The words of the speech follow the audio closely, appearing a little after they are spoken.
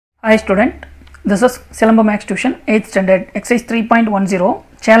Hi student, this is Silamba Max Tuition 8th standard exercise 3.10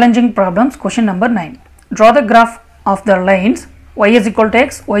 challenging problems question number 9. Draw the graph of the lines y is equal to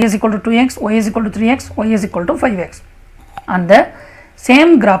x, y is equal to 2x, y is equal to 3x, y is equal to 5x. On the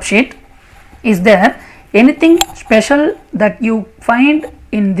same graph sheet, is there anything special that you find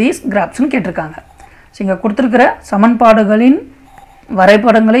in these graphs னு கேட்டிருக்காங்க. இங்க கொடுத்திருக்கிற சமன்பாடுகளின்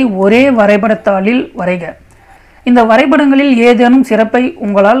வரைபடங்களை ஒரே வரைபடத்தாளில் வரைக. இந்த வரைபடங்களில் ஏதேனும் சிறப்பை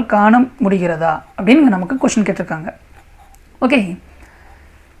உங்களால் காண முடிகிறதா அப்படின்னு நமக்கு क्वेश्चन கேட்டிருக்காங்க. ஓகே,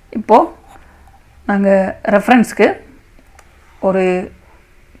 இப்போ நாங்க ரெஃபரன்ஸ்க்கு ஒரு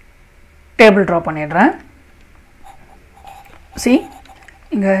டேபிள் டிரா பண்ணிடுறேன். see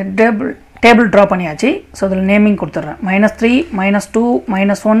இங்க டேபிள் டிரா பண்ணியாச்சு. ஸோ அதில் நேமிங் கொடுத்துட்றேன். -3 -2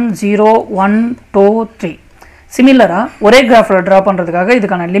 -1 0 1 2 3. சிமிலராக ஒரே கிராஃபில் ட்ரா பண்ணுறதுக்காக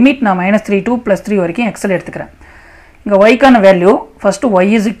இதுக்கான லிமிட் நான் -3 to +3 வரைக்கும் எக்ஸல் எடுத்துக்கிறேன். இங்கே ஒய்க்கான value first y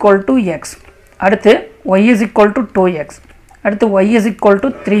is equal to x, அடுத்து y is equal to 2x, அடுத்து y is equal to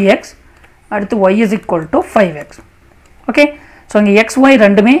 3x, அடுத்து y is equal to 5x. Okay, so இங்கே x y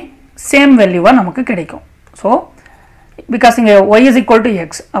ரெண்டுமே சேம் வேல்யூவாக நமக்கு கிடைக்கும். ஸோ பிகாஸ் இங்கே y is equal to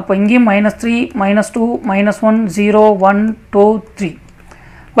x, அப்போ இங்கேயும் -3 -2 -1 0 1 2 3.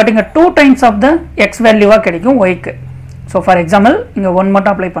 பட் இங்கே 2 டைம்ஸ் ஆஃப் த x வேல்யூவாக கிடைக்கும் yக்கு. ஸோ ஃபார் எக்ஸாம்பிள் இங்கே 1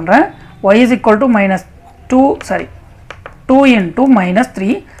 மட்டும் அப்ளை பண்ணுறேன். y is equal to -2 into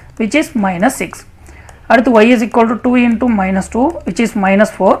 -3 which is -6. அடுத்து y is equal to 2 into -2 which is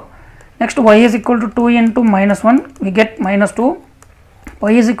 -4. Next y is equal to 2 into -1 we get -2.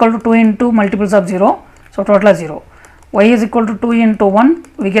 y is equal to 2 into multiples of 0, so total is 0. y is equal to 2 into 1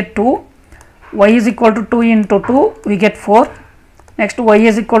 we get 2. y is equal to 2 into 2 we get 4. Next y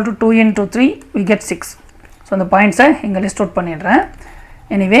is equal to 2 into 3 we get 6. So the points இங்க list out பண்ணிடுறேன்.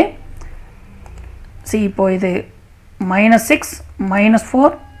 Anyway see இப்போ இது -6 -4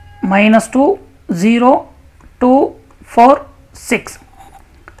 -2 0 2 4 6.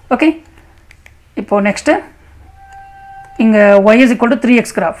 Okay, இப்போ next இங்கே y is equal to 3x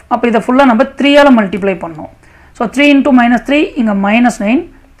graph. அப்போ இதை ஃபுல்லாக நம்ம 3ஆல் மல்டிப்ளை பண்ணோம். ஸோ 3 into -3 இங்கே -9,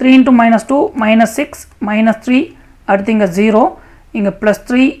 3 into -2 -6 -3, அடுத்து இங்கே 0, இங்கே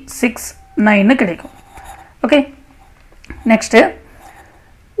 +3 6 9 கிடைக்கும். Okay, next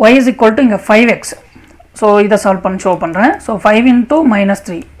y is equal to இங்கே 5x. ஸோ இதை சால்வ் பண்ணி ஷோ பண்ணுறேன். So 5 into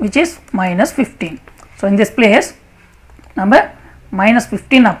 -3 which is -15. So in this place நம்ம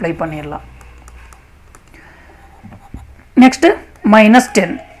 -15 அப்ளை பண்ணிடலாம். நெக்ஸ்ட்டு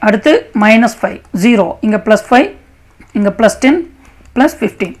 -10, அடுத்து -5 0, இங்கே +5 இங்கே +10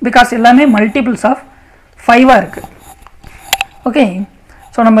 +15 பிகாஸ் எல்லாமே மல்டிபிள்ஸ் ஆஃப் 5ஆக இருக்குது. ஓகே,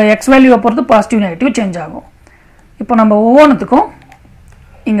 ஸோ நம்ம எக்ஸ் வேல்யூவை பொறுத்து பாசிட்டிவ் நெகட்டிவ் சேஞ்ச் ஆகும். இப்போ நம்ம ஒவ்வொன்றுத்துக்கும்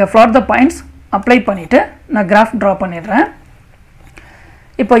இங்கே ஃப்ளாட் த பாயிண்ட்ஸ் அப்ளை பண்ணிவிட்டு நான் கிராஃப் ட்ரா பண்ணிடுறேன்.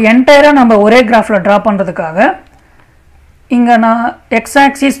 இப்போ என்டையராக நம்ம ஒரே கிராஃபில் ட்ரா பண்ணுறதுக்காக இங்கே நான் X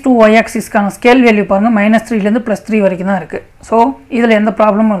axis to Y ஆக்சிஸ்க்கான scale value பாருங்கள் -3லேருந்து +3 வரைக்கும் தான் இருக்குது. ஸோ இதில் எந்த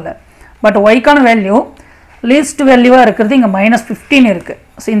ப்ராப்ளமும் இல்லை. பட் ஒய்க்கான வேல்யூ லீஸ்ட் வேல்யூவாக இருக்கிறது இங்கே -15 இருக்குது.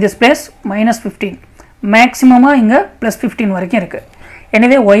 ஸோ இன் திஸ் பிளேஸ் -15 மேக்ஸிமமாக இங்கே +15 வரைக்கும் இருக்குது.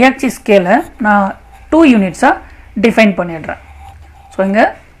 எனவே ஒய் ஆக்சிஸ் ஸ்கேலை நான் 2 யூனிட்ஸாக டிஃபைன் பண்ணிடுறேன். ஸோ இங்கே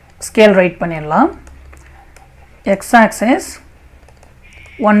ஸ்கேல் ரைட் பண்ணிடலாம். X axis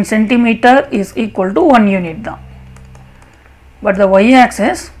 1 centimeter is equal to 1 unit தான். But the y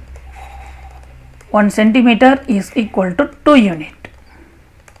axis 1 centimeter is equal to 2 unit.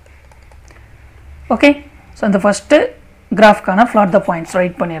 Okay, so the first graph கான plot the points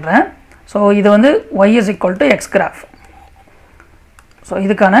ரைட் பண்ணிடுறேன். So இது வந்து y is equal to x graph. So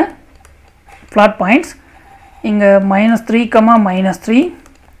இதுக்கான plot points இங்கே -3, -3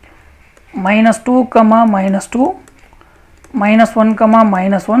 -2, -2, -1,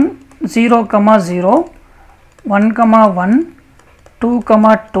 -1, 0, 0, 1, 1, 2,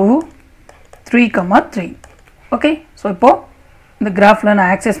 2, 3, 3. Okay, so இப்போது இந்த கிராஃபில்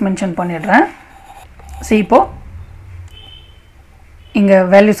நான் ஆக்சஸ் மென்ஷன் பண்ணிடுறேன். சி இப்போது இங்கே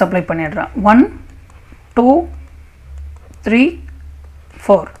வேல்யூஸ் அப்ளை பண்ணிடுறேன். 1 2 3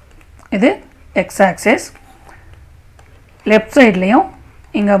 4 இது எக்ஸ் ஆக்சஸ். லெஃப்ட் சைட்லேயும்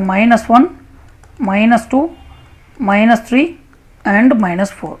இங்கே -1 -2 -3 and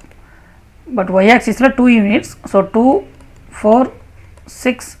 -4. But y axis is 2 units. So 2 4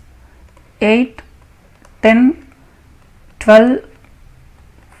 6 8 10 12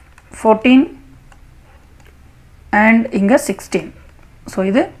 14 and inga 16. So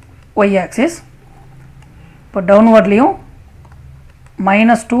இது y axis. இப்போ downwardலியும்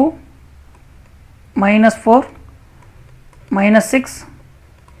 -2 -4 -6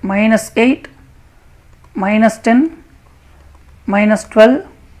 -8 -10 -12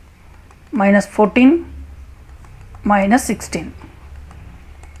 minus 14 minus 16.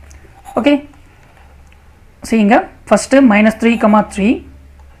 Okay, see inga first minus 3 comma 3.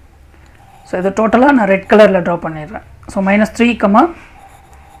 So idu total na red color la draw pannidren. So minus 3 comma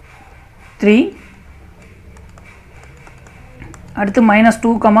 3, அடுத்து minus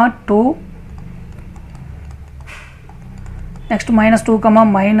 2 comma 2, next minus 2 comma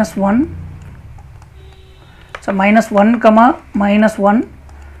minus 1, so minus 1 comma minus 1,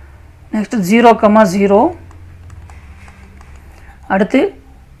 next 0 comma 0, அடுத்து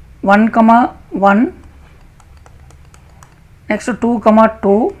 1 comma 1, next 2 comma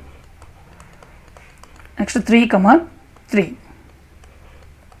 2, next 3 comma 3.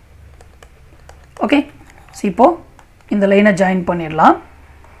 Okay, see இப்போ இந்த லைனை join பண்ணிடலாம்.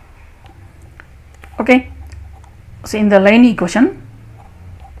 Okay, see in the line equation,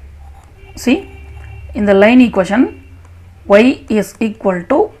 see in the line equation y is equal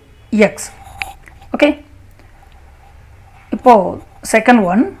to x. Okay, இப்போ second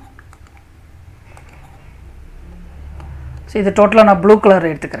one, see the total நான் blue color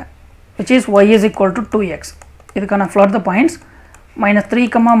எடுத்துக்கிறேன், which is y is equal to 2x. இதுக்கான plot the points minus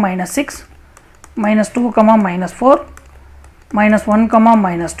 3 comma minus 6, minus 2 comma minus 4, minus 1 comma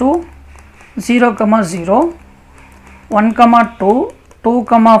minus 2, 0 comma 0, 1 comma 2, 2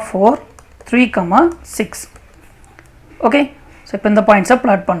 comma 4, 3 comma 6. Okay, so இப்போ இந்த points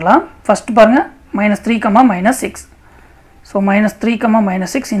plot பண்ணலாம். First பாருங்க minus 3 comma minus 6, so minus 3 comma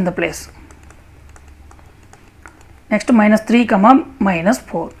minus 6 in the place. Next minus 3 comma minus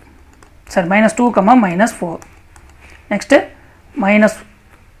 4, sorry minus 2 comma minus 4, next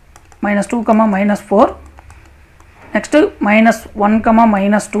minus 2 comma minus 4, next minus 1 comma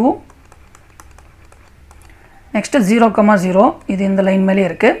minus 2, next 0 comma 0, இது இந்த line மேலே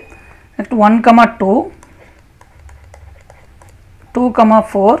இருக்கு, next 1 comma 2, 2 comma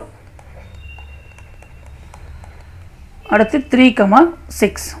 4, அடுத்து 3 comma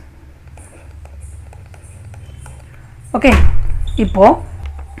 6. Okay, இப்போ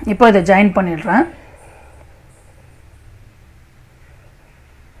இதை join பண்ணிடுறேன்.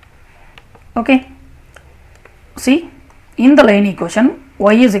 Okay, see in the line equation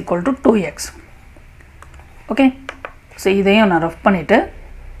y is equal to 2x. Okay, so இதையும் நான் ரஃப் பண்ணிட்டு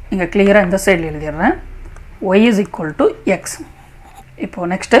இங்க கிளியரா இந்த சைடுல எழுதிறேன், y is equal to x. இப்போ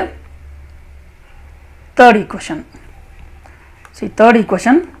next third equation, see third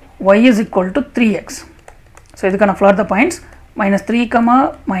equation y is equal to 3x. so இதுக்கான plot the points minus 3 comma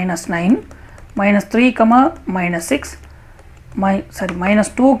minus 9, minus 3 comma minus 6, minus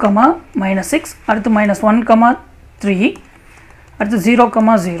 2 comma minus 6, அடுத்து minus 1 comma 3, அடுத்து 0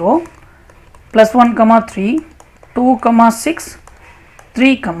 comma 0, plus 1 comma 3, 2 comma 6,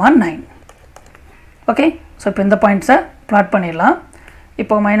 3 comma 9. Okay, so இப்போ இந்த points plot பண்ணிடலாம்.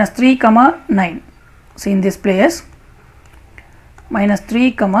 இப்போ minus 3 comma 9, so in this place minus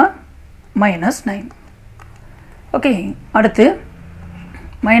 3 comma minus 9. Okay, அடுத்து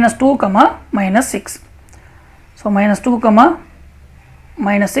minus 2 comma minus 6, so minus 2 comma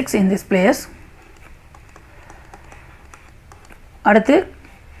minus 6 in this place, அடுத்து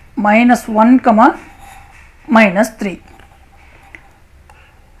minus 1 comma minus 3.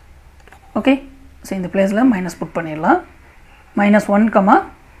 Okay, so இந்த placeல minus put பண்ணிடலாம், minus 1 comma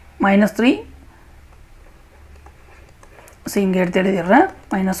minus 3, so இங்க எடுத்து எழுதிடுறேன்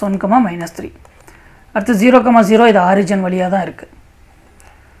minus 1 comma minus 3, அடுத்து 0 comma 0 இது origin வழியா தான் இருக்கு.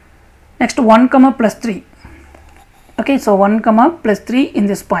 Next 1 comma plus 3. Okay, so 1 comma plus 3 in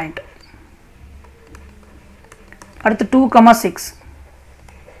this point. அடுத்து 2 comma 6.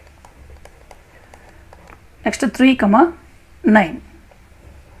 Next 3 comma 9.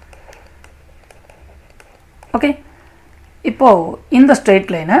 Okay, இப்போ இந்த straight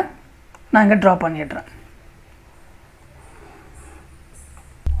line நான் இங்க draw பண்ணிடுறேன்.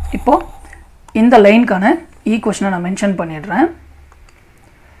 இப்போ இந்த லைன்கான ஈக்குவேஷனை நான் மென்ஷன் பண்ணிடுறேன்.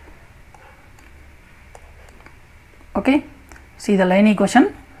 Okay, see the line equation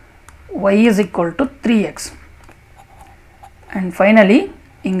y is equal to 3x, and finally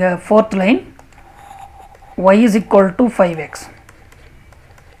inga fourth line y is equal to 5x.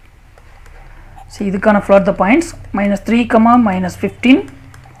 See idukana plot the points minus 3 comma minus 15,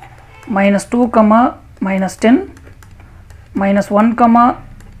 minus 2 comma minus 10, minus 1 comma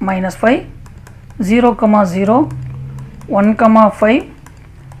minus 5, 0 comma 0, 1 comma 5,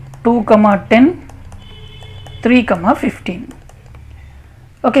 2 comma 10, 3 comma 15.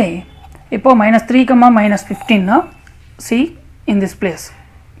 Okay, இப்போ minus 3 comma minus 15 now, see in this place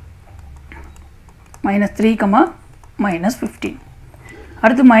minus 3 comma minus 15,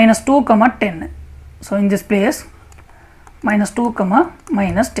 அடுத்து minus 2 comma 10, so in this place minus 2 comma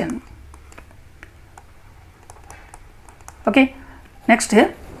minus 10. Okay, next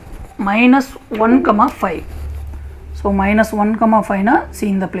minus 1 comma 5. So minus 1 comma 5 na see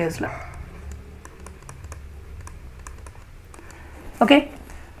in the place la. Okay,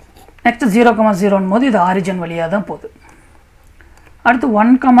 next 0 comma 0 போது இது origin வழியா தான் போகுது. அடுத்து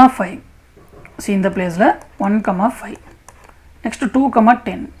 1 comma 5 see in the place la 1 comma 5. next 2 comma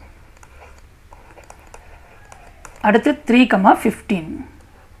 10. அடுத்து 3 comma 15.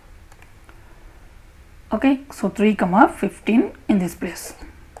 Okay, so 3 comma 15 in this place.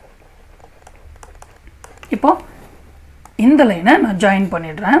 இப்போ இந்த லைனை நான் ஜாயின்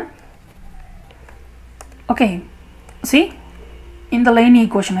பண்ணிடுறேன். ஓகே, see இந்த லைன்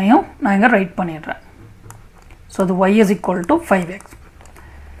ஈக்குவேஷனையும் நான் இங்கே ரைட் பண்ணிடுறேன். ஸோ அது y is equal to 5x.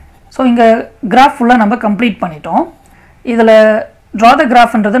 So இங்கே கிராஃப் ஃபுல்லாக நம்ம கம்ப்ளீட் பண்ணிட்டோம். இதில் ட்ரா த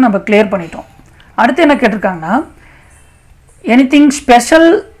கிராஃப்ன்றதை நம்ம கிளியர் பண்ணிட்டோம். அடுத்து என்ன கேட்டிருக்காங்கன்னா anything special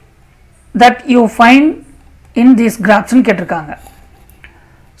that you find in these கிராஃப்ஸ்ன்னு கேட்டிருக்காங்க.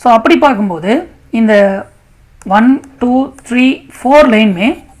 ஸோ அப்படி பார்க்கும்போது இந்த 1 2 3 4 லைன்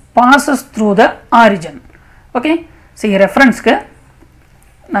में passes through the origin. Okay, so ரெஃபரன்ஸ்க்கு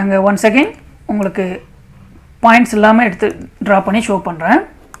நாங்கள் ஒன்ஸ் அகெயின் உங்களுக்கு பாயிண்ட்ஸ் இல்லாமல் எடுத்து ட்ரா பண்ணி ஷோ பண்ணுறேன்.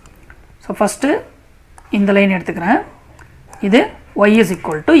 ஸோ ஃபஸ்ட்டு இந்த லைன் எடுத்துக்கிறேன். இது y is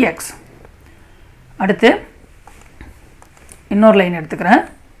equal to x. அடுத்து இன்னொரு லைன் எடுத்துக்கிறேன்.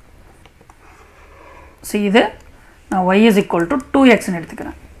 ஸோ இது நான் y is equal to 2xன்னு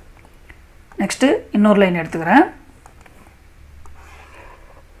எடுத்துக்கிறேன். நெக்ஸ்ட்டு இன்னொரு லைன் எடுத்துக்கிறேன்.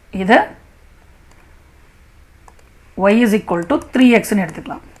 இதை y is equal to 3xன்னு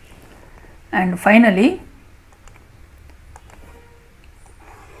எடுத்துக்கலாம். அண்ட் ஃபைனலி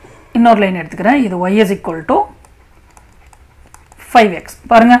இன்னொரு லைன் எடுத்துக்கிறேன். இது y is equal to 5x.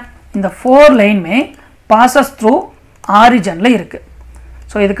 பாருங்கள், இந்த 4 லைனுமே பாசஸ் த்ரூ ஆரிஜனில் இருக்குது.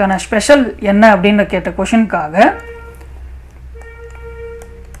 ஸோ இதுக்கான ஸ்பெஷல் என்ன அப்படின்னு கேட்ட கொஷனுக்காக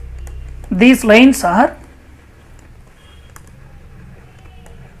these lines are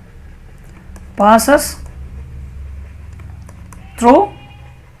passes through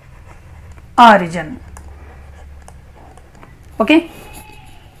origin. Okay,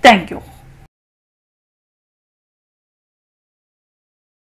 thank you.